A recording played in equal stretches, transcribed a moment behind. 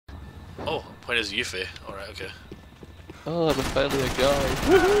Oh, when is Yuffie? Alright, okay. Oh, I'm finally a guy.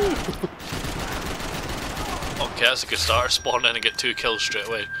 Woohoo! Okay, that's a good start. Spawn in and get 2 kills straight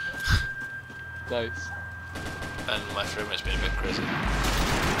away. Nice. And my frame rate's been a bit crazy.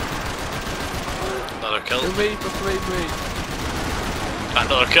 Another kill. Wait for frame rate.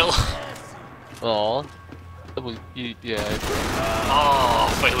 Another kill. Aww. Yeah. Oh,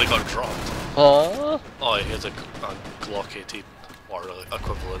 finally got dropped. Aww. Oh, he has a Glock 18. Or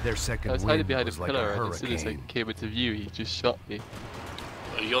equivalent. Their second I was hiding behind a was like pillar, a and as soon as I hurricane. came into view, he just shot me.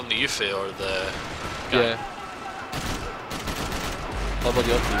 Are you on the Yuffie or the guy? Yeah. I'm on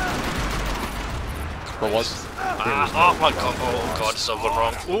your team. For once. Oh my god, oh god, it's all gone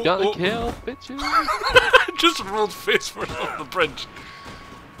wrong. Oh, Got the oh. kill, bitches! Just rolled face first off the bridge.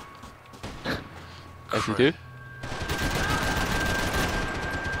 As you do.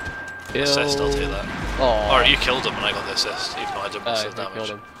 Kill. Assist, I'll take that. Aww. Or you killed him and I got the assist, even though I didn't receive I damage. killed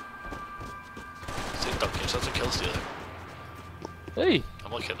him. See, Duncan, yourself a kill stealer. Hey!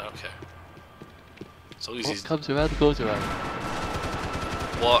 I'm looking, I don't care. So What easy. comes around goes around.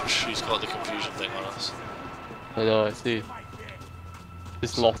 Watch, he's got the confusion thing on us. I know, I see.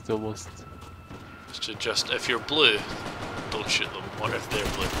 Just lost almost. Just, if you're blue, don't shoot them. What if they're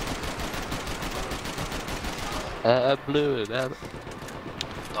blue? I'm blue and I'm...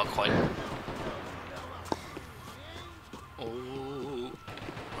 Not quite. Oh,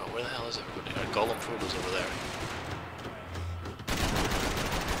 well, where the hell is everybody? Gollum Frodo's over there.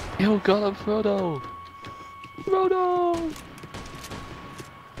 Yo, Gollum Frodo! Frodo!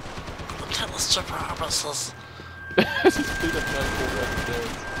 Little super arbusses.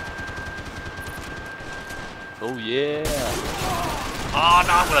 Oh yeah! Oh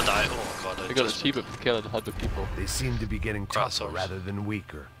no, I'm gonna die. Oh god, I got achievement for killing 100 people. They seem to be getting tougher Grasshoppers. rather than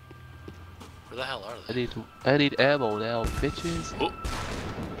weaker. Where the hell are I they? need ammo now, bitches. Oh!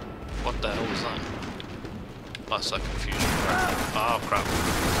 What the hell was that? That's a confusion. Oh crap.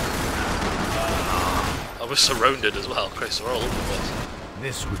 I was surrounded as well. Christ, we're all over the place.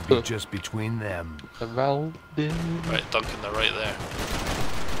 This would be just between them. Around it. Right, Duncan, they're right there.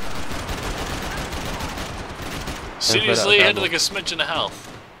 Seriously, he had like a smidge and a health.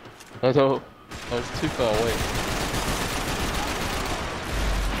 I know. I was too far away.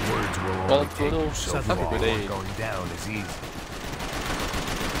 Words will Well, only take you so have a far. grenade. Going down is easy.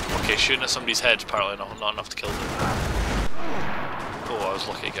 Okay, shooting at somebody's head's apparently not enough to kill them. Oh, I was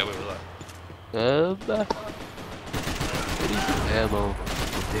lucky to get away with that. I need some ammo.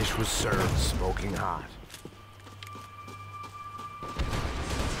 The dish was served smoking hot.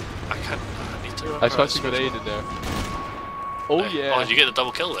 I need to remember. I shot a grenade in there. Oh yeah! Oh, did you get the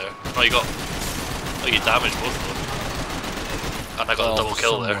double kill there? No, you got... Oh, you damaged both of them. And I got the double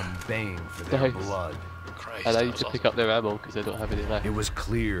kill there. Someone baying for their Nice. blood. Christ, And I that need was to awesome. pick up their ammo because I don't have any left. It was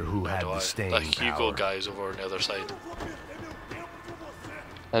clear who had Do the I? staying That Hugo power. guy's over on the other side.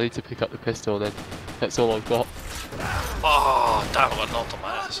 I need to pick up the pistol then. That's all I've got. Oh, damn, I got knocked on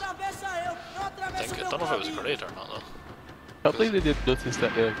my ass. I don't know if it was a grenade or not though. I believe they didn't notice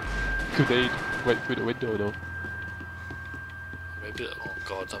that the grenade went through the window though. Maybe, oh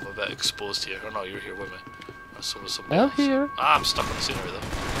god, I'm a bit exposed here. Oh no, you're here with me. Or so was somebody I'm else. here. Ah, I'm stuck on the scenery though.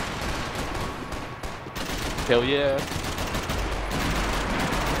 Hell yeah!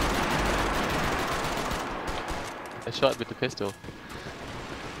 I shot him with the pistol.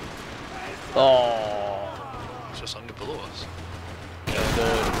 Oh! It's just under below us. No, it's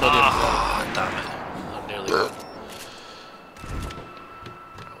on Ah, damn it. I'm nearly won.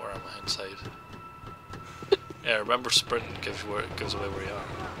 Right, where am I? Inside. Yeah, remember sprinting gives away where you are.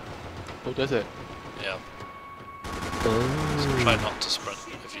 Oh, does it? Yeah, Oh. so try not to sprint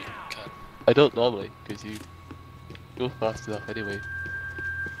if you can. I don't normally, because you go fast enough anyway.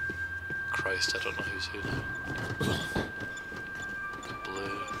 Christ, I don't know who's who now.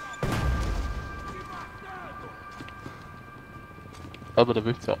 Blue. I'm on the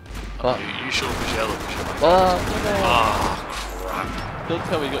rooftop. Oh, you show who's yellow. Ah, Ah, crap. don't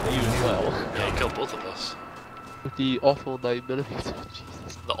tell me you got you as well. Yeah, you killed both of us. With the awful 9mm.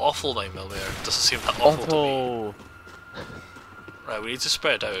 Jesus. The awful 9mm doesn't seem that awful to me. Awful! Right, we need to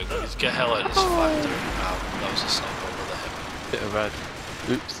spread out. We need to get hell out of this factory. That was a sniper over the hip. Bit of red.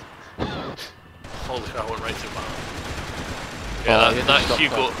 Oops. Holy crap, I went right through my arm. Oh, Yeah, yeah,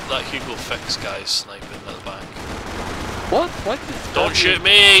 that Hugo Fix guy's sniping at the back. What? Why did it Don't stab shoot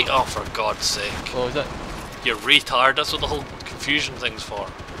me! Oh, for God's sake. you? Oh, is that? You retard, that's what the whole confusion thing's for.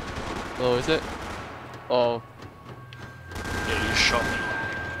 Oh, is it? Oh. Yeah, you shot me.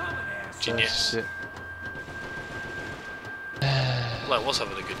 Genius. Oh, shit. Well, I was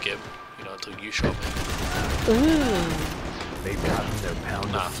having a good game, you know, until you shot me. They've gotten their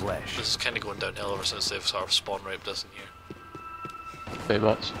pound Nah, of flesh. this is kind of going downhill ever since they've sort of spawn raped us in here. Very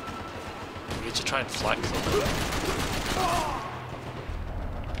much. We need to try and flank them.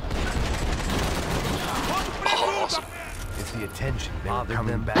 Oh, awesome. It's the attention. They were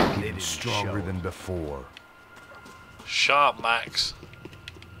coming back even stronger than before. Sharp, Max.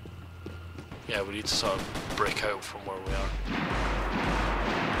 Yeah, we need to sort of break out from where we are.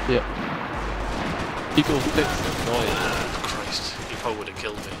 Yeah. People fix the noise. Oh, Christ, he probably would have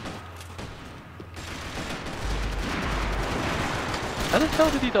killed me. How the hell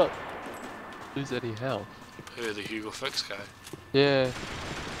did he not lose any health? Who, the Hugo Fix guy? Yeah.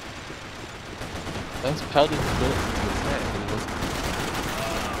 I was pounding the bullets into his head and he wasn't.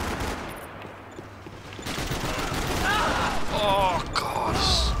 Oh, God.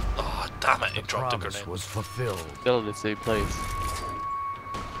 Oh, damn it, he dropped a Promise grenade. was fulfilled. Still in the same place.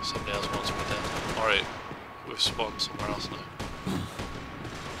 Somebody else wants me dead. Alright, we've spawned somewhere else now.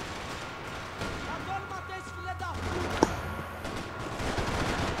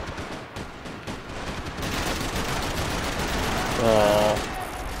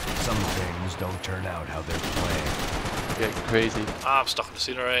 Some things don't turn out how they're planned. Getting crazy. Ah, I'm stuck in the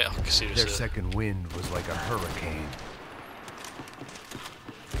scenery. Oh, seriously. Their second wind was like a hurricane.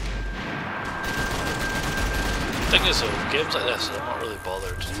 The thing is, though, games like this, I'm not really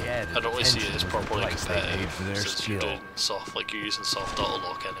bothered. Yeah, I don't really see it as properly price they paid competitive for their since you're skill. doing soft, like you're using soft auto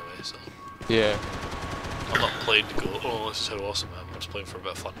lock anyway. So Yeah. I'm not playing to go, oh, this is how awesome I am. I'm just playing for a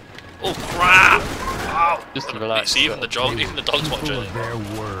bit of fun. Oh crap! Ow! Just And relax, see, even so the dog, even the dog's watching Full it. of their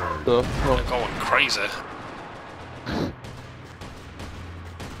word. So, They're going crazy.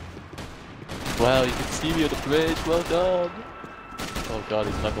 wow, you can see me on the bridge. Well done. Oh god,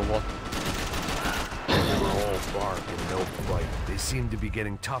 he's number one. They were all bark and no fight. They seemed to be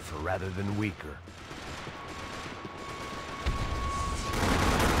getting tougher rather than weaker.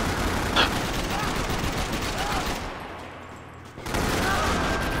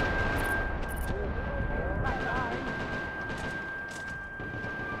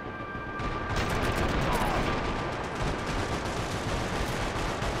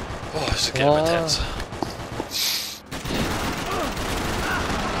 Oh, this is getting intense.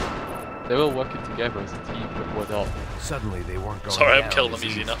 They were working together as a team, but we're not. Suddenly they weren't going Sorry, I'm down killing as them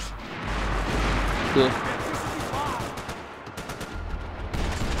easy enough.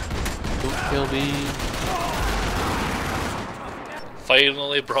 Don't kill me.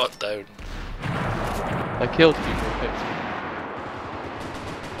 Finally brought down. I killed people. Fix me.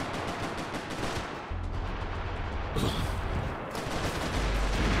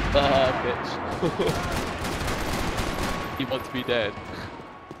 Ah, bitch. He wants me dead.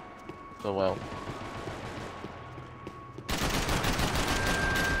 Oh well.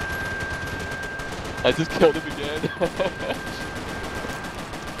 I just killed him again.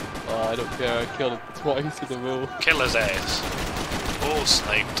 Oh, I don't care, I killed him twice in a row. Kill his ass. Oh,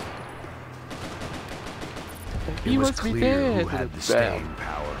 sniped. He It was wants me clear dead. who had the Bam. staying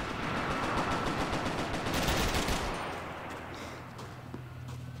power.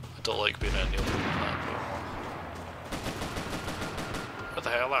 I don't like being in the open like that anymore. Where the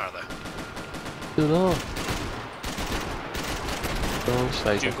hell are they? Don't know. Oh,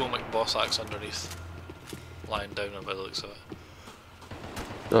 shite. Hugo McBoss axe underneath. Lying down by the looks of it.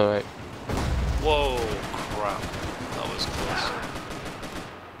 Alright. Whoa, crap. That was close.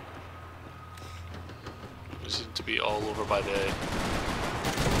 We seem to be all over by the...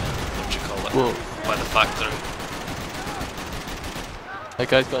 what do you call it? Whoa. By the factory. That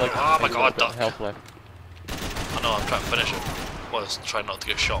guy's got like Oh my a god, little bit of duck. health left. I know, I'm trying to finish it. Well, I was trying not to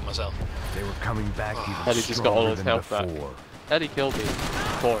get shot myself. They were coming back And even he just got all stronger his than health back. before. And he killed me.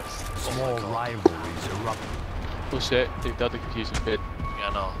 Of course. Small God. rivalries erupted. Oh shit, they've done the confusion bit. Yeah,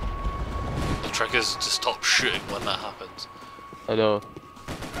 I know. The trick is to stop shooting when that happens. I know.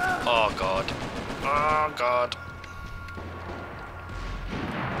 Oh god. Oh god.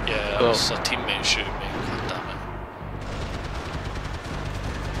 Yeah, it Oh. was a teammate shooting me. God damn it.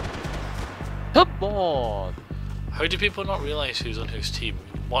 Come on! How do people not realise who's on whose team?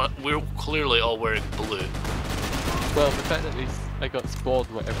 We're clearly all wearing blue. Well, the fact that I got spawned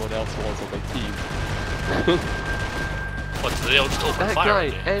what everyone else was on my team. What, did they all just open That fire guy,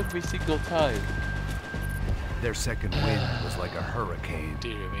 on you? every single time. Their second wind was like a hurricane.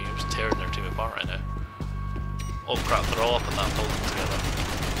 Dear me, he was tearing their team apart right now. Oh crap, they're all up in that building together.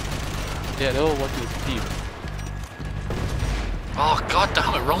 Yeah, they all want his team. Oh god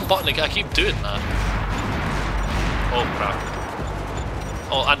damn it, wrong button again, I keep doing that. Oh crap.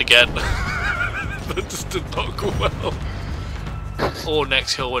 Oh, and again. That just did not go well. Oh,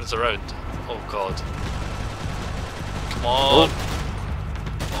 next hill wins the round. Oh god. Come Come on.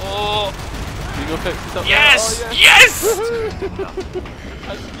 Oh. Hugo Fix is up Yes! there. Oh, Yes!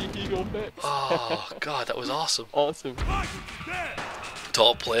 Anti Hugo Fix. Oh, God, that was awesome. Awesome.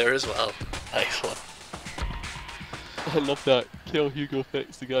 Top player as well. Nice one. I love that. Kill Hugo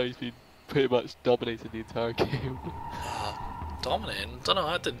Fix, the guy who's been pretty much dominating the entire game. Dominating? Don't know,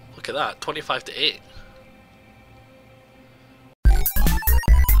 I didn't look at that. 25 to 8.